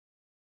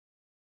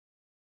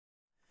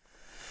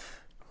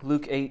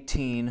Luke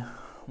 18,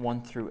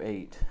 1 through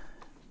 8.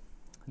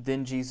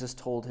 Then Jesus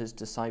told his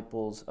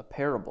disciples a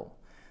parable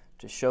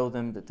to show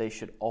them that they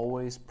should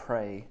always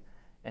pray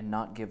and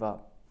not give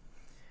up.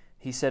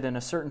 He said, in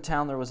a certain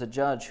town there was a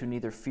judge who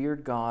neither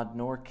feared God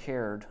nor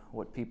cared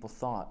what people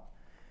thought.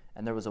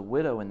 And there was a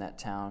widow in that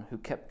town who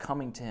kept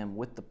coming to him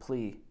with the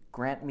plea,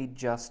 "Grant me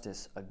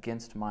justice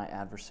against my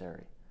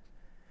adversary."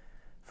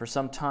 For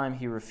some time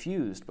he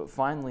refused, but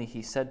finally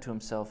he said to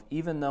himself,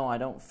 "Even though I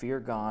don't fear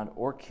God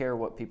or care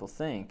what people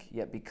think,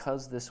 yet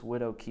because this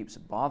widow keeps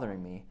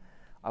bothering me,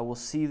 I will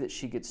see that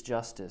she gets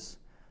justice,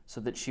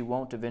 so that she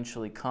won't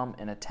eventually come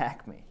and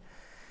attack me."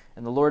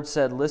 And the Lord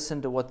said,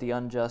 "Listen to what the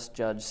unjust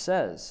judge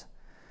says.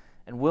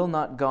 And will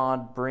not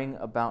God bring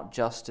about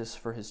justice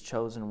for his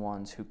chosen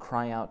ones who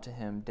cry out to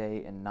him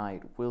day and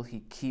night? Will he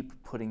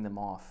keep putting them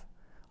off?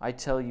 I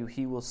tell you,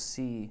 he will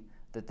see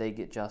that they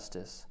get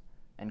justice,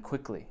 and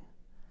quickly.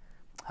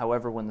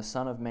 However, when the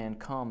Son of Man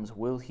comes,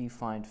 will he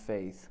find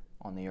faith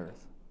on the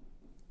earth?"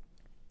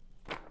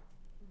 You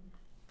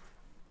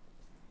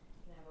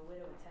can have a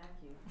widow attack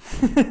you.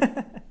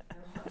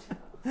 Watch out.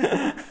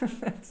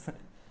 That's a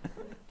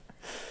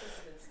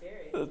bit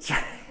scary. That's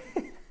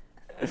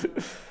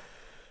right.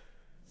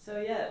 So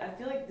yeah, I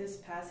feel like this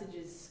passage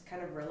is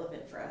kind of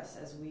relevant for us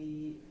as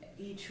we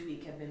each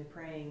week have been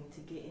praying to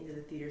get into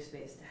the theater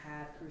space, to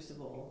have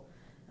Crucible.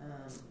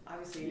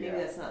 Obviously, maybe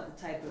that's not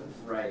the type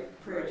of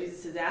prayer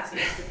Jesus is asking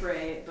us to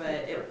pray, but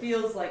it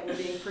feels like we're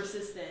being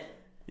persistent.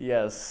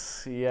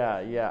 Yes,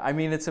 yeah. I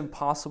mean, it's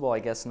impossible, I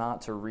guess,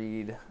 not to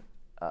read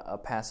a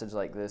passage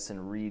like this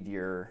and read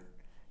your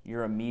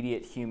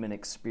immediate human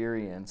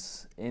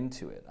experience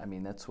into it. I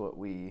mean, that's what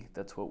we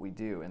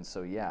do. And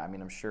so, yeah, I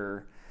mean, I'm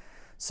sure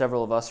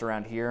several of us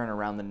around here and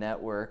around the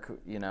network,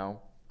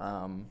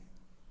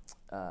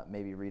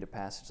 maybe read a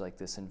passage like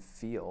this and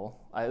feel.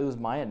 It was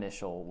my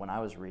initial, when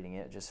I was reading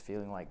it, just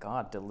feeling like,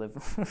 God,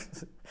 deliver,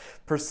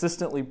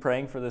 persistently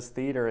praying for this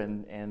theater,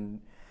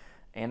 and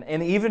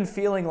even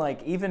feeling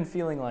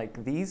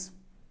like these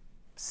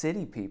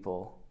city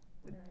people,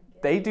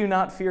 they do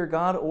not fear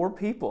God or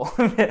people.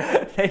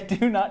 They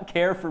do not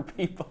care for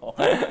people,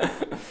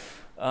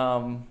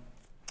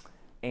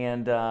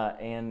 and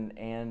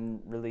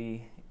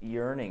really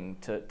yearning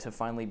to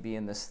finally be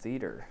in this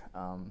theater.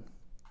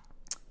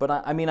 But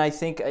I mean, I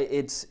think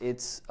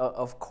it's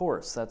of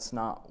course, that's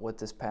not what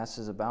this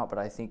passage is about, but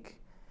I think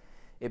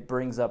it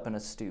brings up an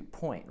astute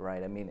point,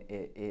 right? I mean,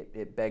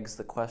 it begs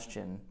the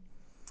question,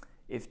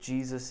 if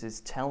Jesus is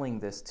telling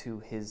this to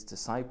his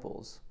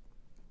disciples,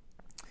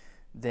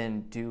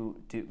 then do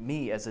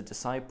me as a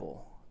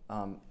disciple,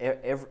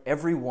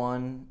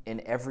 everyone in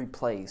every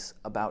place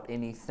about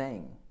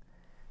anything,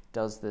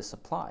 does this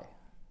apply?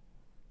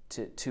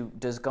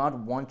 Does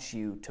God want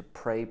you to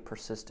pray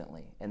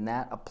persistently, and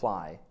that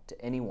apply to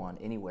anyone,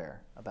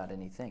 anywhere, about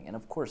anything? And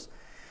of course,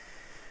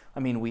 I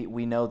mean,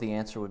 we know the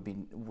answer would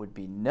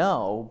be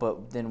no,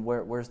 but then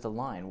where's the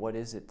line? What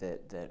is it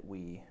that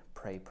we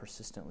pray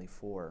persistently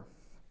for?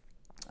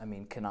 I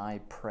mean, can I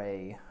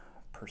pray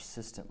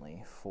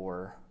persistently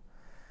for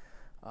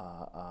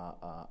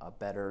a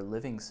better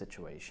living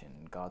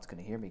situation? God's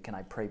going to hear me. Can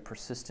I pray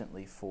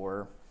persistently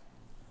for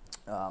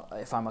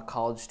if I'm a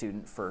college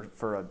student,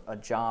 for a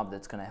job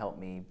that's going to help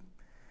me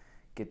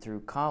get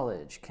through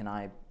college? Can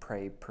I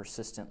pray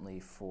persistently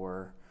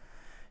for,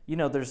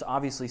 there's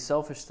obviously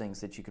selfish things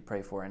that you could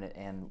pray for,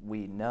 and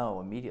we know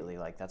immediately,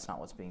 like, that's not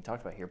what's being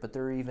talked about here, but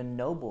there are even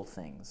noble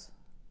things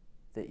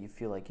that you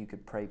feel like you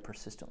could pray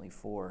persistently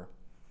for.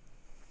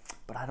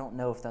 But I don't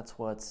know if that's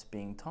what's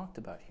being talked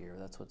about here,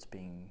 that's what's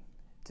being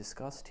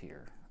discussed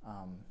here.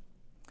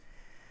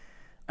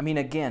 I mean,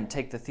 again,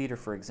 take the theater,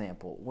 for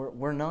example.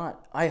 We're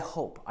not, I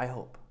hope,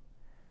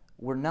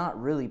 we're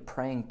not really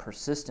praying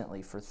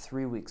persistently for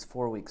 3 weeks,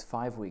 4 weeks,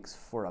 5 weeks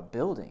for a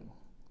building.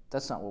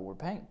 That's not what we're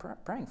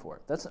praying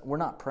for. We're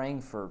not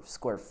praying for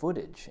square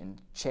footage and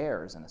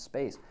chairs and a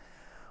space.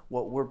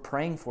 What we're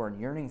praying for and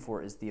yearning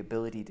for is the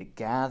ability to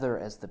gather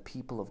as the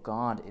people of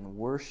God in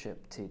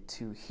worship,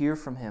 to hear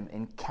from him,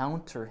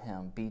 encounter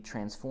him, be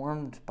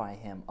transformed by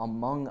him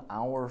among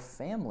our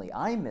family.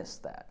 I miss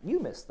that. You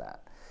miss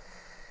that.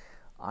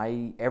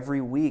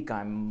 Every week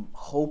I'm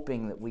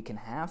hoping that we can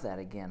have that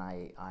again.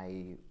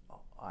 I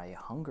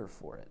hunger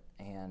for it,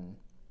 and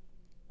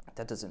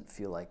that doesn't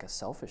feel like a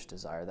selfish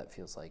desire. That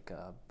feels like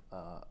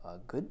a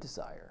good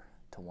desire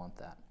to want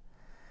that,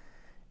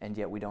 and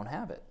yet we don't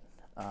have it.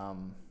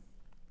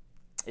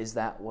 Is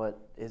that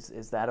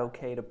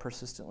okay to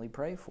persistently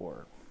pray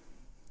for,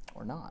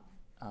 or not?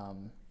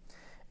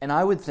 And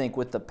I would think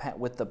with the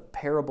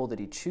parable that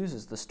he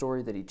chooses, the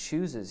story that he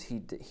chooses,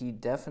 he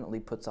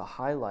definitely puts a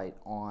highlight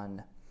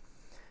on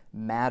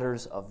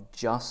matters of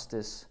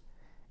justice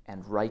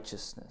and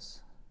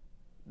righteousness,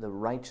 the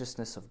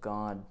righteousness of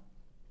God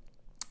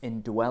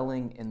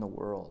indwelling in the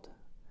world,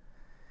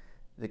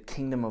 the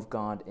kingdom of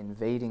God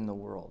invading the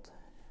world,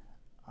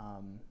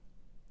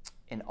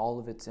 and all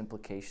of its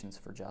implications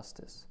for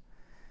justice.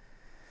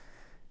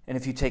 And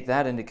if you take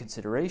that into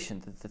consideration,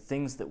 that the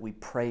things that we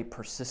pray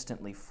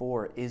persistently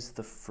for is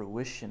the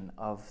fruition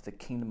of the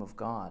kingdom of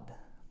God,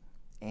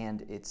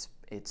 and it's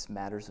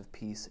matters of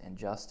peace and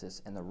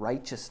justice and the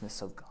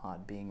righteousness of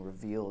God being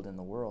revealed in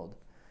the world,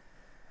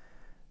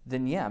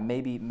 then yeah,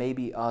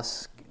 maybe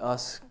us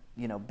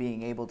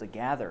being able to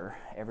gather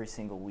every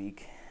single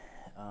week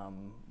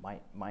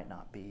might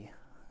not be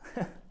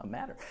a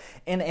matter.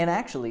 And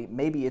actually,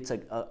 maybe it's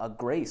a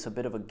grace, a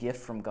bit of a gift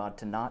from God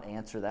to not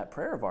answer that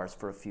prayer of ours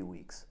for a few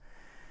weeks.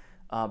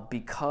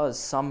 Because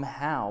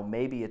somehow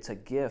maybe it's a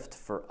gift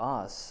for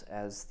us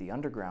as the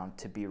underground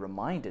to be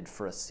reminded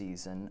for a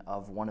season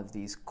of one of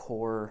these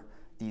core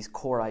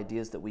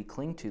ideas that we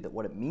cling to, that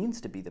what it means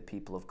to be the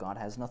people of God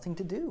has nothing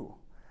to do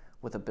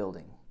with a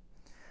building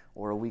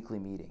or a weekly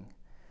meeting.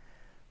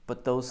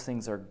 But those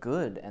things are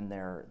good, and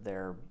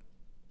they're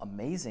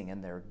amazing,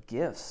 and they're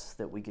gifts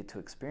that we get to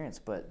experience.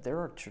 But there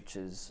are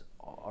churches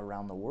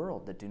around the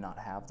world that do not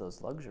have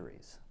those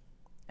luxuries.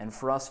 And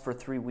for us, for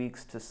 3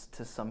 weeks,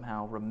 to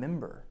somehow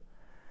remember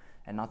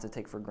and not to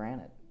take for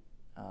granted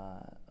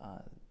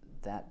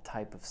that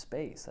type of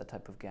space, that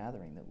type of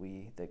gathering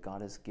that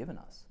God has given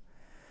us.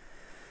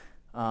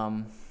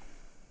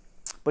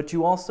 But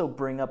you also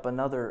bring up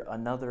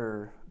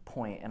another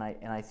point, and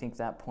I think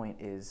that point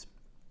is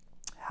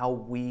how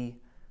we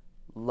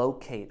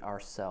locate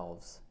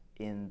ourselves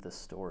in the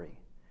story.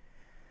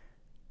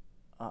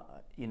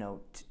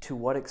 To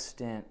what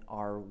extent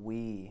are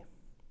we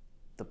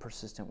the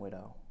persistent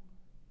widow?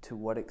 To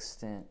what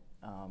extent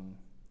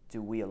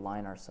do we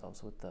align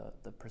ourselves with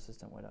the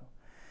persistent widow?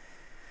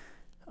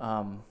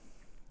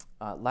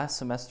 Last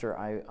semester,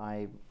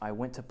 I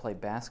went to play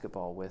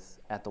basketball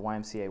at the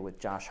YMCA with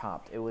Josh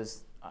Hopt. It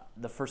was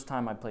the first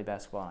time I played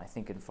basketball, I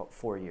think, in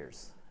 4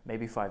 years,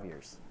 maybe 5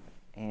 years.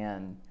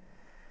 And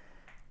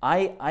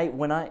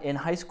in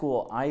high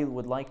school, I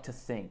would like to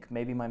think,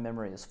 maybe my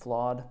memory is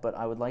flawed, but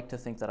I would like to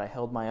think that I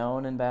held my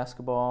own in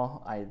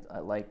basketball. I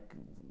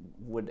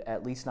would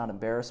at least not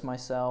embarrass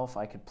myself.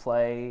 I could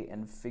play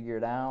and figure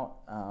it out.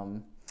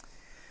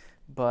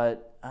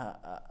 But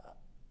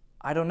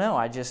I don't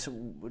know.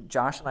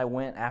 Josh and I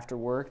went after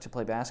work to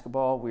play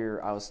basketball.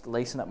 I was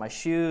lacing up my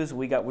shoes.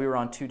 We were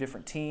on 2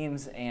 different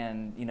teams,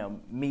 and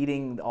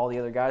meeting all the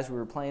other guys we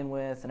were playing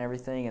with and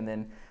everything. And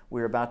then we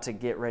were about to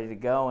get ready to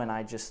go, and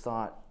I just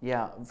thought,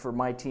 yeah, for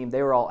my team,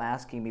 they were all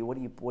asking me, what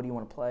do you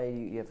want to play?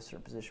 You have a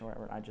certain position, or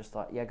whatever. And I just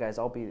thought, yeah, guys,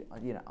 I'll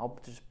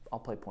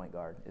play point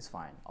guard. It's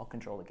fine. I'll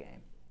control the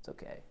game. It's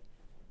okay.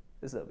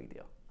 This is no big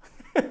deal.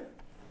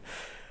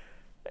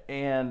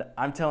 And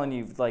I'm telling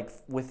you,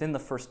 within the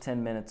first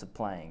 10 minutes of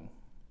playing,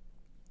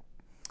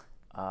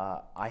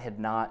 I'd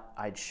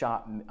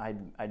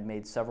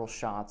made several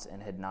shots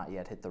and had not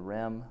yet hit the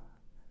rim.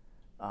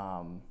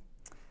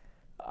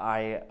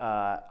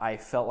 I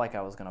felt like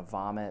I was going to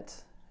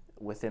vomit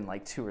within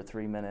 2 or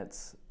 3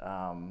 minutes.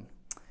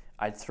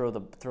 I'd thrown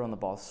the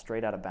ball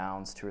straight out of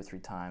bounds 2 or 3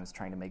 times,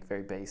 trying to make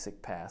very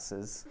basic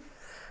passes.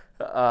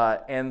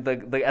 And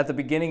at the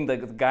beginning, the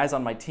guys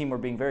on my team were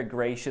being very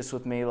gracious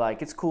with me,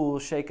 like, it's cool,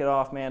 shake it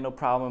off, man, no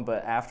problem.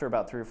 But after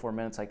about 3 or 4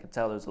 minutes, I could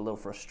tell there was a little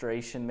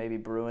frustration maybe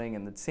brewing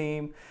in the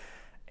team.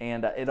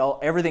 And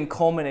everything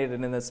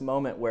culminated in this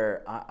moment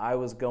where I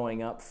was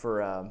going up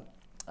for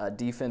a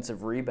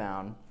defensive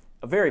rebound,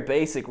 a very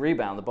basic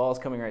rebound. The ball's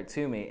coming right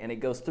to me, and it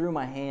goes through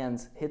my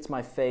hands, hits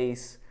my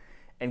face,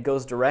 and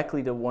goes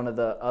directly to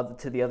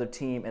the other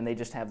team, and they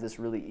just have this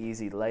really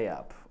easy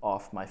layup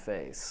off my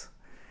face.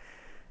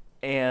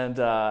 And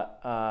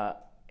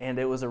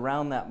it was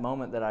around that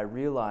moment that I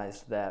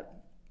realized that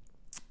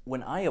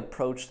when I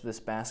approached this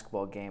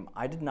basketball game,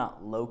 I did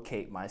not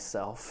locate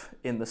myself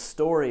in the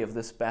story of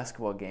this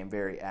basketball game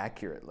very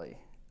accurately.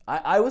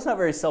 I was not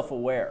very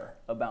self-aware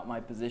about my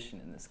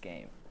position in this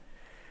game.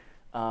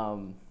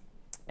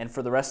 And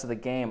for the rest of the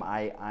game,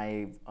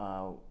 I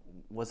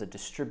was a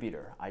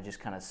distributor. I just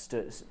kind of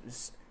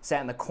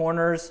sat in the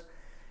corners.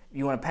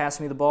 You want to pass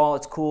me the ball?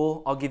 It's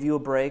cool. I'll give you a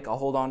break. I'll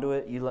hold on to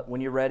it. When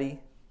you're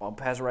ready, I'll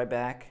pass it right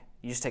back.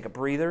 You just take a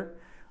breather.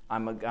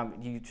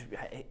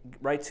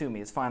 Right to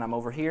me. It's fine. I'm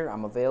over here.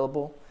 I'm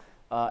available.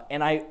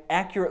 And I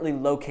accurately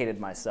located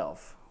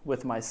myself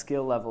with my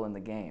skill level in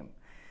the game.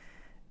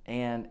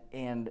 And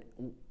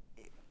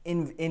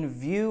in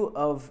view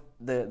of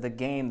the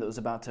game that was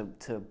about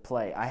to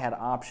play, I had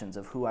options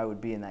of who I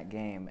would be in that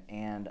game,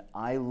 and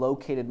I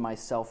located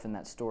myself in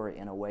that story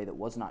in a way that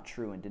was not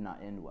true and did not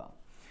end well.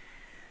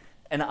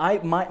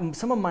 And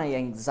some of my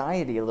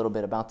anxiety a little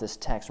bit about this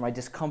text, or my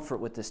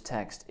discomfort with this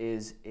text,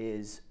 is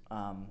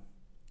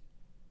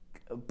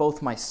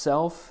both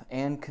myself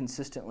and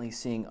consistently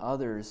seeing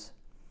others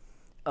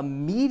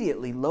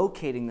immediately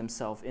locating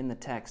themselves in the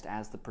text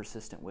as the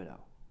persistent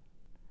widow,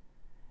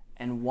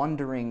 and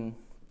wondering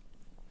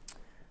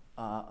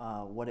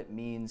what it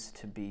means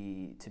to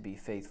be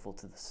faithful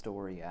to the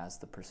story as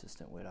the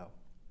persistent widow.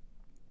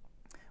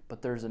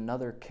 But there's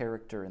another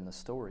character in the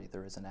story.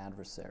 There is an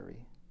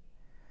adversary.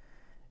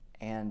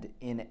 And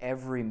in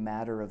every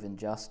matter of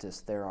injustice,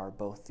 there are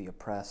both the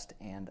oppressed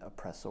and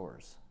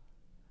oppressors.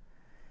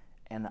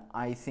 And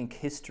I think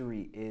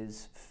history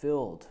is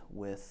filled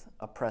with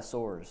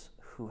oppressors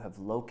who have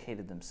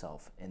located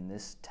themselves in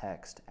this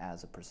text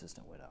as a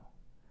persistent widow.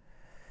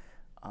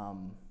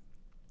 on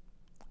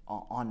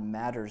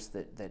matters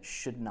that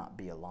should not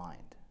be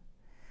aligned.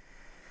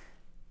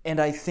 And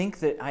I think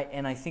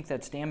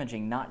that's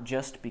damaging, not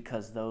just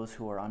because those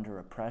who are under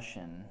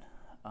oppression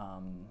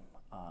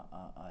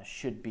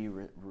should be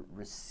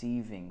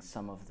receiving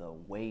some of the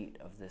weight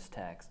of this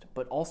text,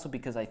 but also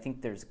because I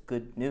think there's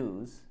good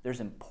news, there's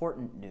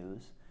important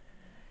news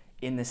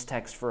in this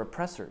text for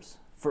oppressors.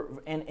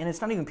 And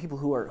it's not even people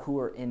who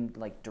are in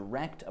like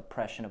direct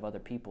oppression of other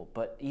people,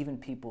 but even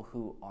people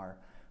who are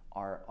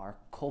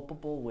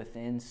culpable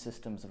within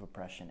systems of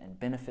oppression and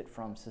benefit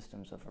from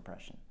systems of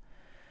oppression.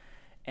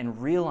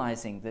 And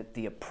realizing that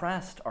the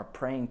oppressed are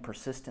praying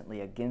persistently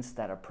against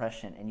that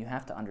oppression, and you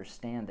have to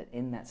understand that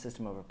in that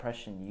system of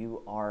oppression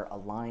you are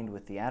aligned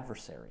with the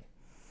adversary.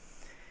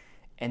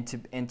 And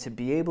to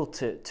be able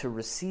to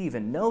receive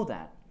and know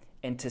that,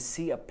 and to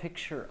see a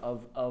picture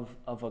of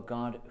a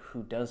God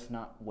who does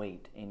not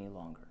wait any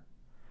longer.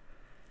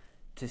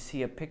 To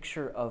see a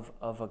picture of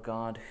a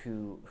God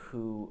who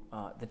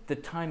the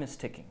time is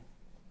ticking,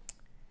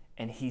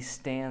 and he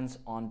stands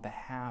on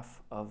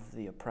behalf of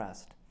the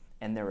oppressed.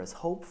 And there is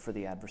hope for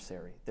the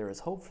adversary. There is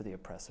hope for the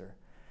oppressor.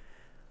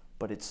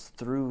 But it's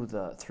through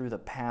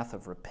the path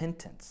of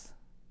repentance.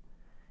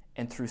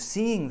 And through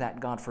seeing that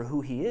God for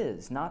who he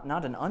is, not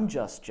an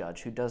unjust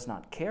judge who does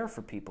not care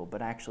for people,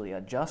 but actually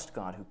a just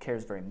God who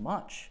cares very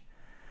much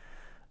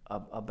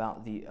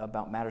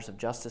about matters of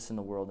justice in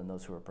the world and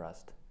those who are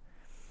oppressed.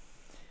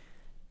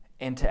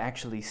 And to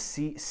actually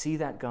see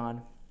that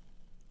God,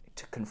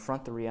 to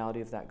confront the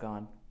reality of that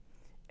God,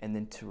 and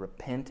then to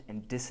repent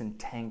and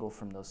disentangle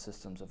from those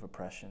systems of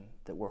oppression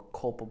that we're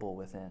culpable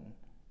within.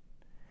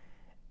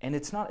 And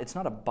it's not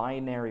a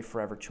binary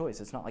forever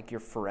choice. It's not like you're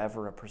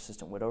forever a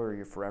persistent widow or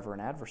you're forever an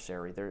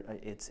adversary.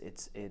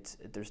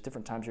 There's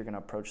different times you're going to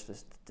approach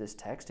this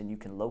text, and you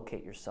can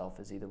locate yourself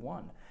as either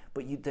one.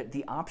 But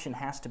the option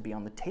has to be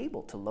on the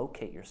table to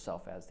locate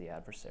yourself as the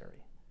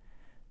adversary,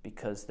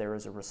 because there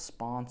is a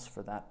response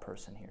for that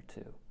person here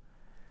too.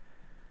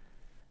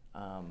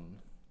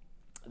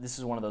 This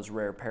is one of those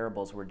rare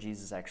parables where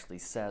Jesus actually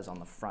says on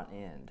the front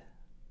end,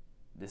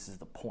 this is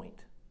the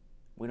point.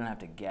 We don't have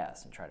to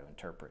guess and try to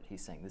interpret.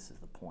 He's saying this is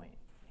the point.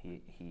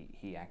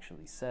 He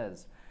actually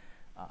says,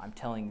 I'm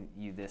telling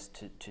you this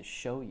to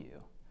show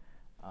you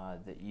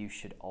that you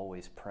should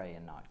always pray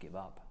and not give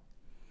up.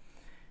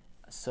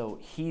 So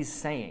he's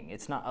saying,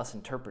 it's not us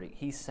interpreting,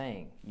 he's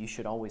saying you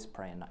should always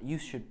pray and not, you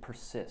should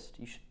persist,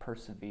 you should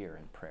persevere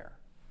in prayer.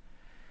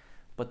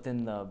 But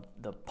then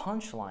the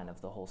punchline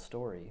of the whole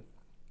story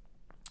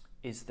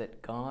is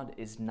that God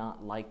is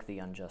not like the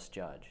unjust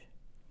judge.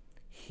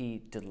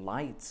 He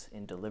delights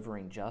in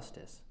delivering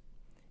justice,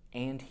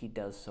 and he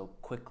does so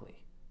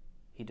quickly.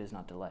 He does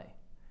not delay.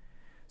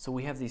 So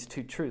we have these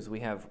two truths. We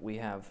have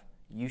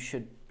you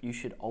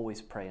should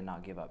always pray and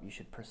not give up. You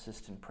should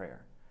persist in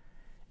prayer.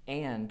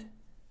 And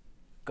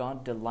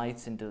God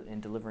delights in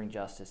delivering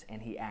justice,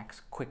 and he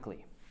acts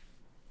quickly.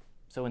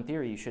 So in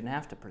theory, you shouldn't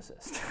have to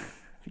persist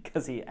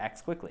because he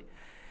acts quickly.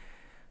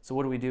 So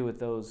what do we do with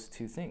those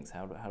two things?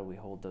 How do we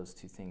hold those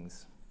two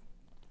things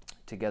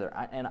together?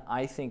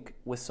 I think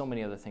with so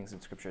many other things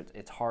in Scripture,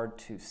 it's hard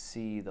to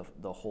see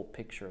the whole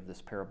picture of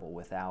this parable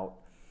without,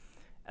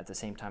 at the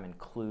same time,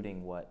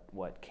 including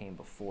what came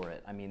before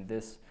it. I mean,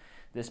 this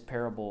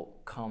parable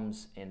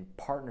comes in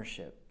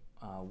partnership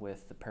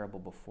with the parable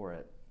before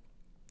it.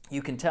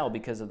 You can tell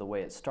because of the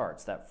way it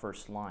starts, that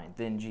first line.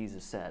 Then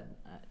Jesus said,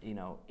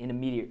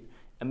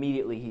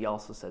 immediately he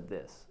also said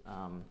this.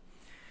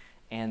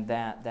 And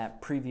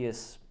that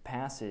previous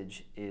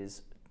passage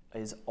is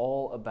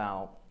all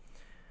about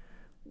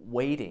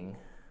waiting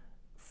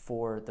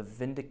for the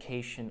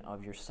vindication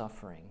of your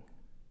suffering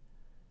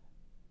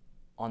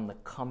on the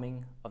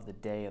coming of the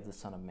day of the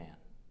Son of Man.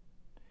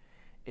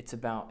 It's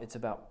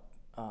about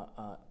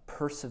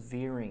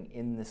persevering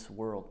in this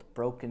world, the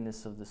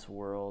brokenness of this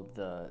world,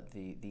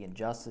 the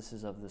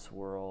injustices of this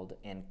world,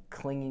 and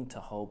clinging to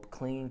hope,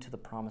 clinging to the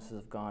promises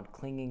of God,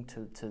 clinging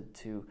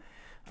to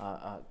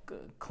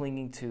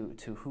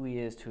who he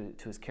is, to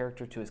his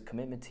character, to his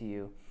commitment to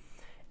you,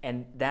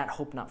 and that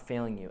hope not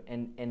failing you,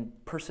 and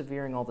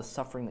persevering all the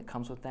suffering that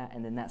comes with that,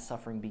 and then that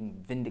suffering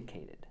being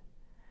vindicated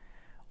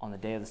on the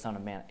day of the Son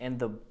of Man. And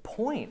the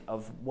point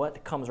of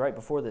what comes right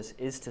before this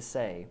is to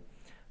say,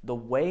 the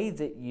way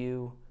that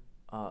you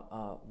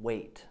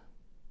wait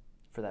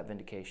for that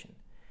vindication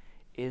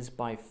is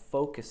by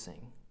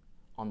focusing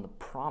on the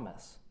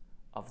promise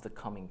of the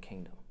coming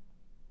kingdom,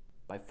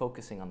 by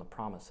focusing on the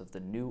promise of the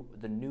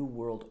new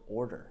world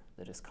order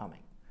that is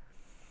coming.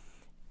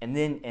 And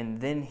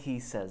then he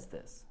says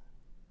this.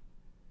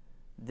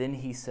 Then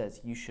he says,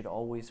 you should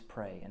always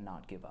pray and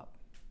not give up.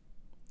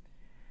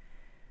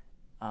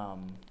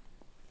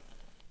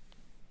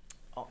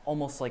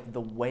 Almost like the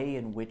way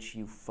in which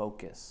you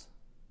focus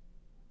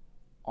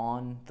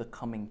on the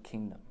coming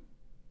kingdom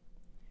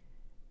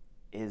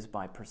is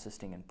by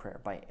persisting in prayer,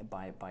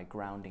 by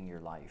grounding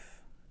your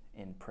life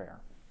in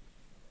prayer.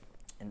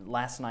 And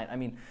last night,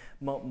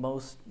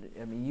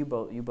 you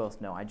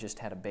both know, I just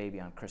had a baby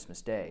on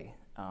Christmas Day,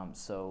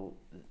 So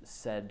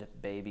said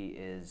baby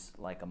is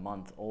like a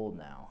month old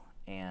now.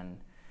 And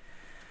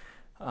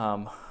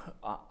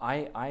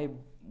I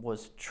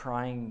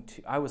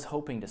was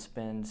hoping to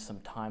spend some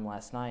time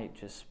last night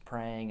just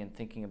praying and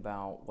thinking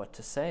about what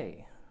to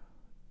say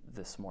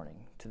this morning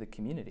to the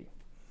community.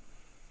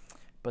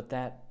 But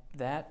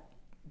that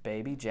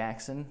baby,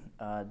 Jackson,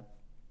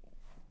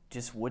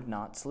 just would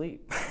not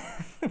sleep,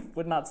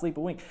 would not sleep a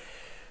wink.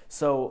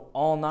 So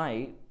all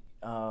night,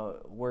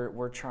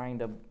 we're trying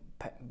to,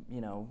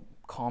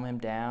 calm him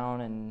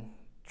down and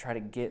try to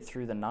get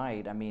through the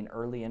night. I mean,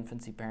 early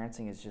infancy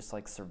parenting is just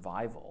like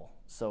survival.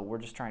 So we're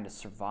just trying to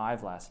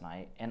survive last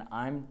night, and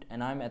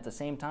I'm at the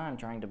same time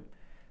trying to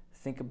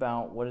think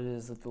about what it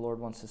is that the Lord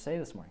wants to say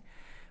this morning.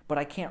 But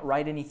I can't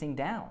write anything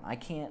down. I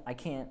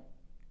can't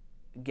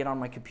get on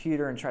my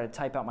computer and try to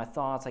type out my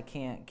thoughts. I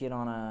can't get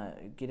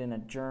in a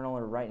journal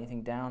or write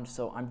anything down.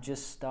 So I'm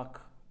just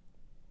stuck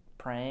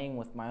praying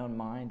with my own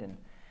mind,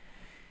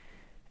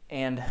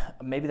 and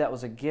maybe that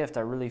was a gift. I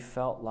really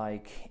felt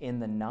like in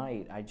the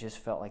night, I just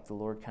felt like the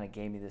Lord kind of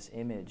gave me this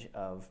image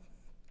of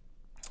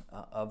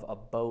a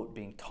boat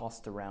being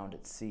tossed around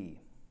at sea,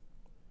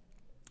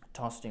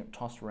 tossed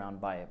around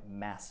by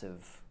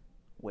massive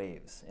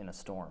waves in a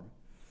storm.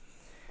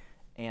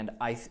 And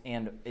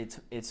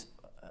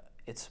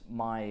it's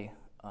my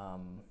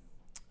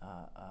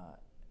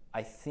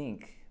I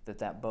think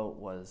that boat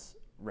was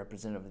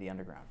representative of the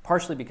underground,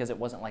 partially because it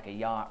wasn't like a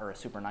yacht or a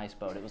super nice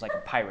boat. It was like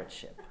a pirate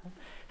ship.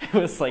 It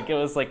was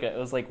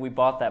like we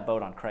bought that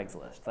boat on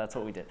Craigslist. That's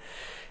what we did.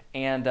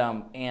 And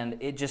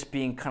it just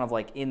being kind of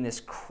like in this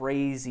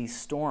crazy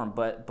storm,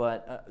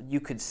 but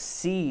you could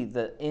see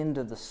the end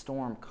of the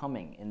storm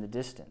coming in the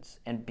distance,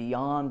 and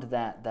beyond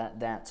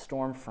that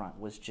storm front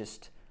was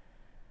just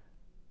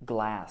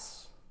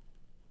glass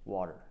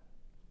water,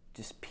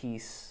 just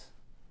peace,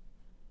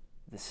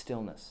 the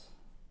stillness.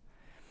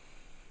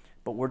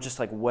 But we're just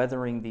like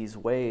weathering these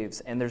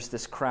waves, and there's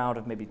this crowd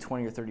of maybe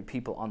 20 or 30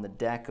 people on the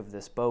deck of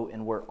this boat,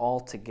 and we're all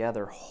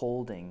together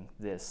holding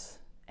this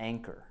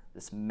anchor,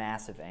 this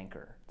massive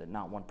anchor that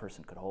not one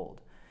person could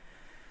hold.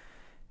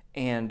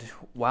 And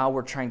while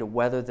we're trying to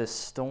weather this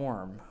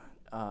storm,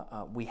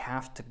 we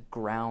have to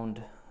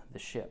ground the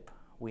ship.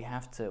 We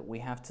have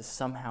to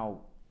somehow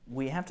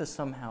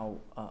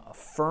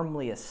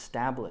firmly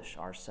establish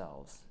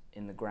ourselves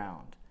in the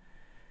ground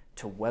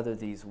to weather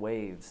these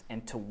waves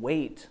and to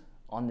wait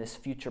on this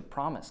future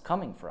promise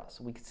coming for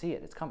us. We can see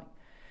it; it's coming.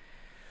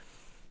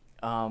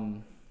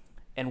 And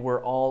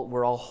we're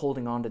all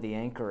holding on to the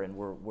anchor, and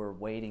we're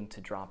waiting to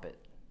drop it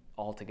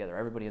all together.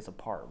 Everybody is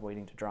apart,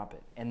 waiting to drop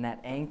it. And that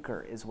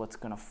anchor is what's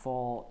going to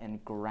fall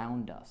and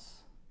ground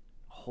us,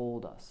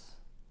 hold us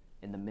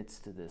in the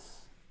midst of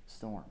this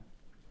storm.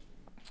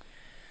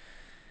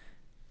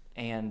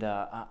 And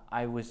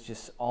I was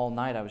just all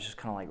night. I was just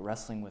kind of like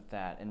wrestling with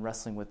that, and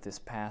wrestling with this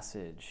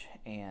passage,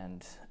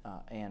 and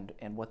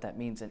what that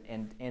means,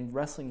 and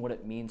wrestling what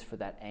it means for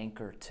that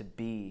anchor to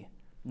be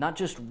not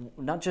just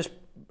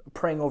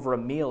praying over a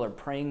meal, or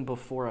praying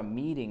before a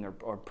meeting,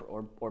 or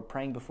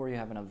praying before you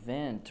have an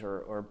event,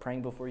 or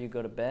praying before you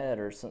go to bed,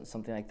 or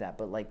something like that,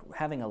 but like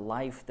having a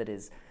life that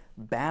is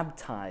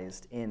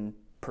baptized in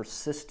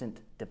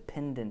persistent,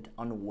 dependent,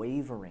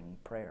 unwavering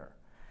prayer.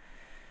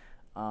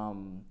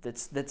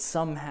 That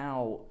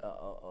somehow,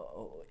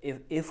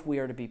 if we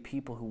are to be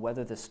people who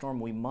weather this storm,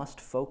 we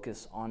must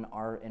focus on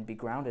and be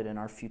grounded in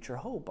our future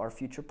hope, our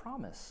future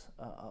promise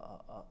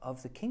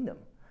of the kingdom,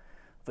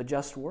 of a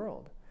just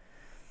world.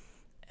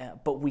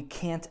 But we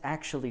can't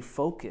actually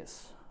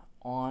focus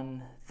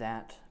on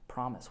that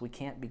promise. We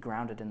can't be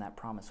grounded in that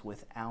promise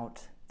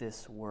without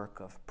this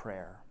work of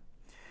prayer,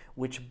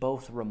 which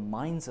both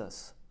reminds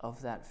us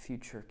of that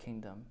future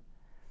kingdom,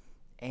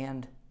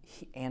 and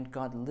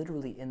God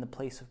literally in the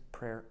place of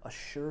prayer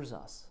assures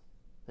us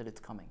that it's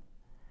coming.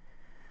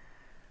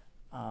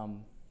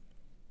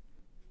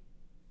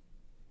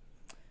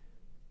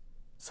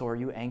 So are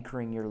you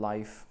anchoring your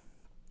life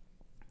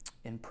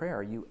in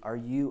prayer? Are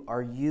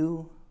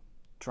you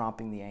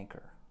dropping the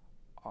anchor?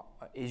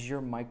 Is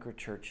your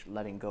microchurch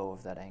letting go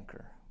of that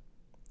anchor?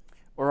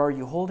 Or are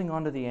you holding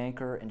onto the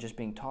anchor and just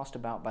being tossed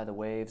about by the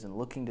waves and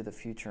looking to the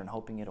future and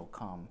hoping it'll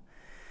come?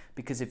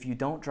 Because if you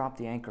don't drop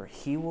the anchor,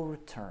 He will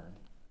return,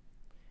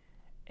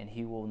 and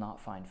He will not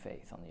find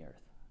faith on the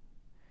earth.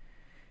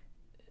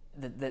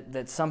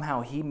 That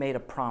somehow He made a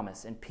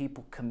promise, and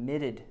people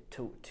committed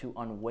to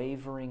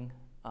unwavering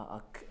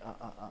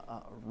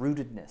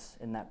rootedness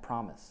in that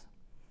promise,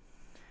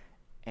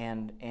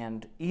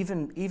 and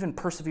even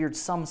persevered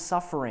some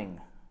suffering,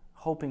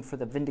 hoping for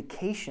the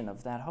vindication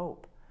of that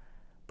hope.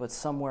 But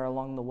somewhere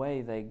along the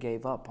way, they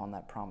gave up on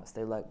that promise.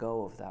 They let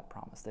go of that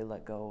promise. They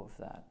let go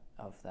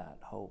of that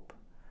hope.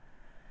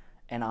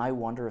 And I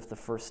wonder if the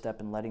first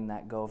step in letting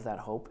that go of that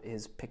hope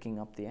is picking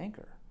up the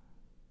anchor,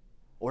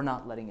 or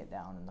not letting it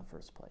down in the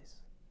first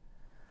place.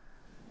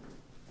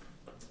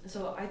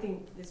 So I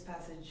think this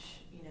passage,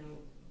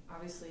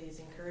 obviously is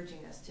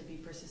encouraging us to be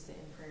persistent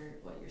in prayer,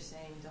 what you're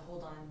saying, to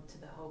hold on to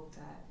the hope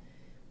that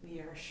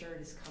we are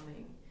assured is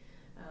coming.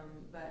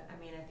 But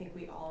I mean, I think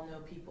we all know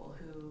people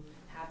who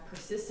have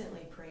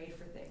persistently prayed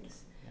for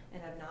things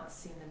and have not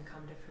seen them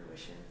come to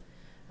fruition.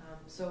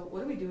 So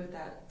what do we do with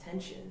that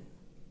tension?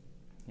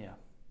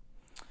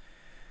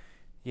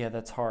 Yeah,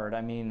 that's hard.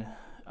 I mean,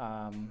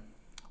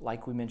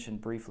 like we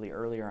mentioned briefly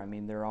earlier, I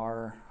mean,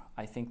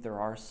 I think there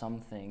are some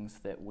things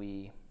that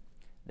we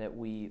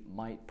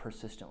might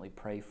persistently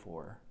pray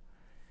for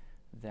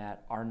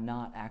that are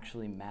not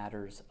actually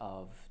matters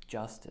of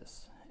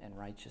justice and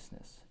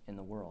righteousness in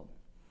the world.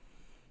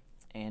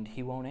 And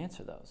he won't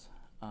answer those.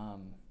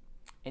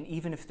 And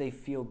even if they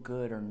feel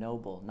good or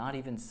noble, not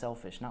even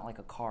selfish, not like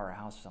a car or a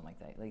house or something like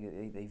that,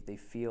 like they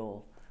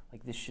feel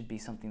like this should be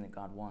something that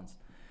God wants.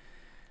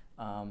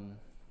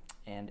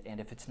 And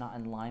if it's not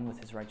in line with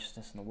his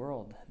righteousness in the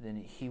world, then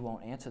he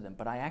won't answer them.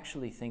 But I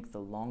actually think the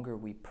longer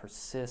we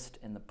persist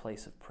in the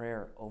place of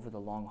prayer over the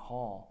long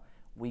haul,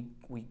 we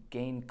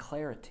gain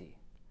clarity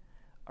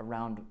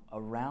around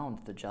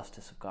the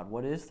justice of God.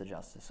 What is the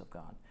justice of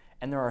God?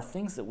 And there are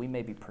things that we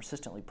maybe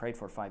persistently prayed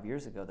for 5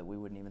 years ago that we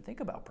wouldn't even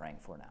think about praying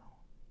for now,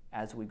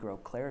 as we grow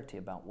clarity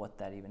about what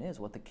that even is,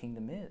 what the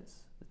kingdom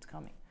is that's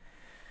coming.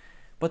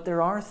 But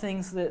there are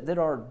things that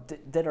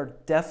are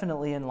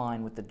definitely in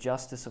line with the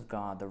justice of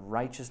God, the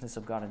righteousness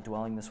of God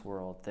indwelling this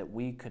world, that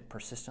we could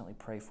persistently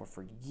pray for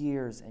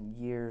years and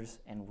years,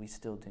 and we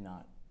still do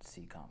not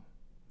see come.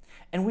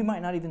 And we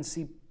might not even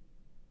see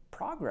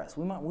progress.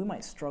 We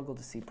might struggle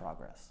to see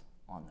progress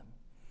on them.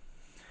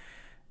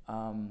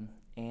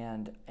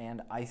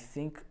 And I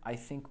think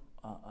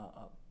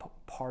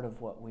part of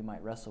what we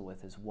might wrestle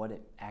with is what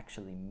it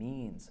actually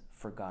means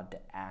for God to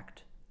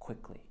act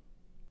quickly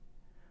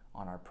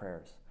on our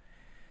prayers.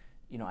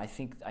 You know, I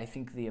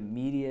think the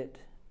immediate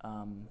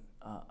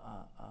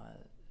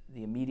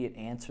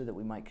answer that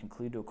we might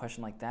conclude to a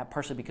question like that,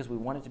 partially because we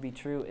want it to be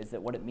true, is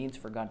that what it means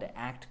for God to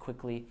act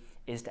quickly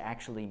is to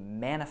actually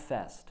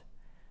manifest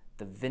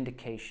the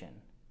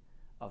vindication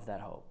of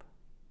that hope,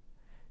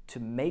 to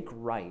make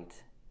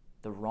right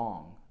the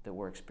wrong that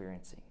we're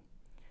experiencing,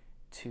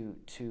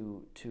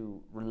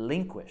 to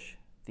relinquish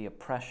the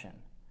oppression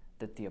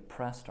that the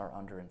oppressed are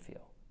under and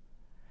feel.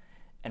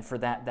 And for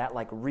that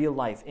like real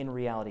life, in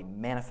reality,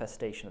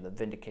 manifestation of the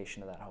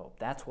vindication of that hope.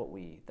 That's what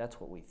we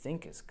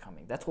think is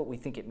coming. That's what we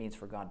think it means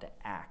for God to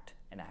act,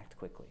 and act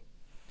quickly.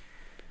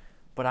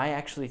 But I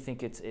actually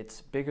think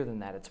it's bigger than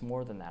that. It's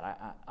more than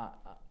that.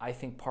 I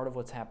think part of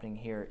what's happening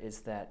here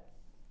is that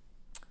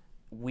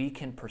we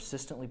can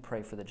persistently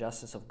pray for the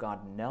justice of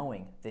God,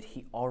 knowing that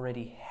he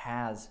already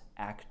has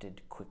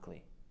acted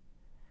quickly.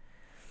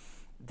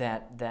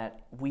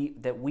 That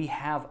we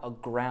have a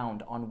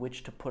ground on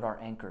which to put our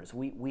anchors.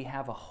 We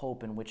have a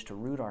hope in which to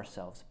root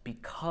ourselves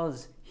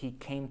because he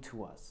came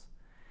to us,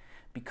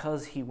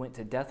 because he went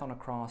to death on a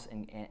cross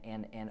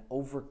and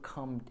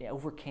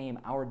overcame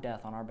our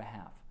death on our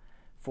behalf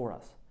for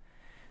us.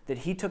 That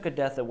he took a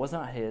death that was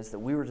not his, that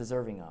we were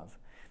deserving of,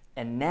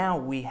 and now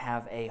we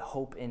have a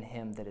hope in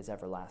him that is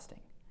everlasting.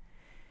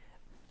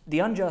 The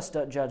unjust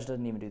judge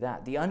doesn't even do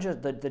that.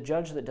 The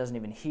judge that doesn't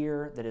even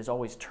hear, that is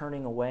always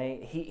turning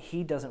away,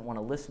 he doesn't want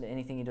to listen to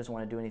anything. He doesn't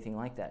want to do anything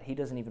like that. He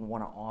doesn't even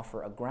want to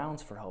offer a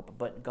grounds for hope.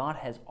 But God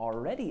has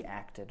already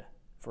acted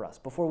for us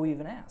before we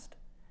even asked.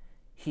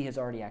 He has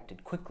already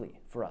acted quickly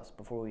for us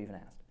before we even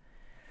asked.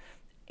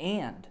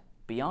 And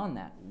beyond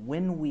that,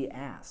 when we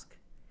ask,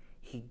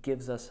 he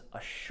gives us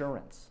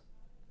assurance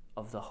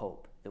of the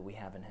hope that we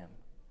have in him.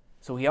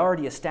 So he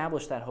already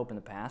established that hope in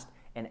the past.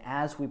 And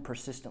as we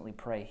persistently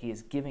pray, he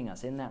is giving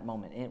us, in that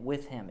moment,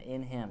 with him,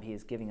 in him, he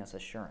is giving us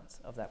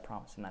assurance of that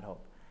promise and that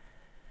hope.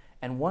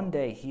 And one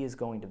day, he is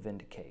going to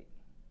vindicate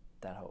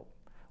that hope.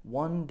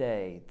 One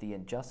day, the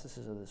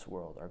injustices of this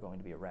world are going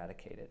to be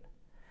eradicated.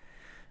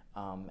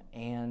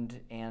 And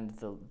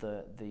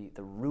the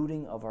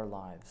rooting of our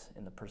lives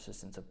in the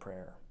persistence of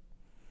prayer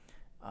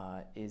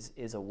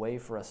is a way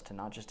for us to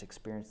not just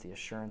experience the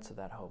assurance of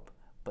that hope,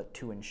 but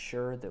to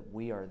ensure that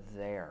we are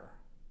there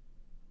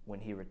when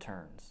he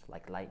returns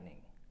like lightning,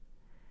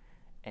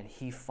 and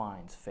he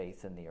finds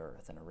faith in the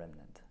earth and a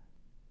remnant.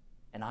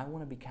 And I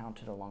want to be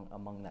counted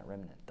among that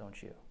remnant,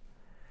 don't you?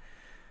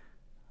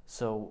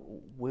 So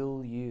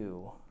will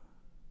you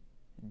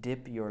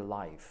dip your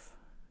life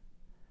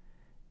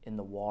in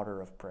the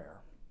water of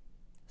prayer?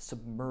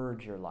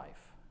 Submerge your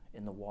life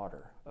in the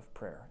water of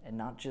prayer, and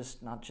not just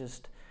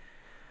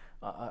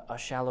a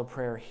shallow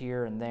prayer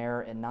here and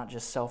there, and not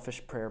just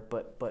selfish prayer,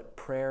 but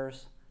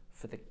prayers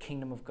for the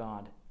kingdom of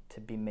God to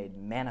be made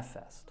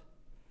manifest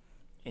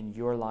in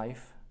your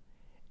life,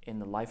 in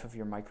the life of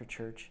your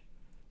microchurch,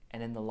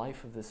 and in the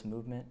life of this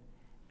movement,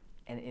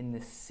 and in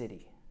this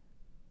city,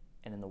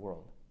 and in the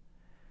world.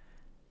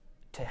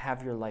 To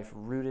have your life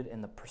rooted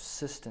in the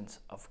persistence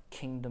of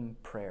kingdom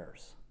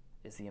prayers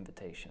is the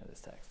invitation of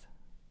this text.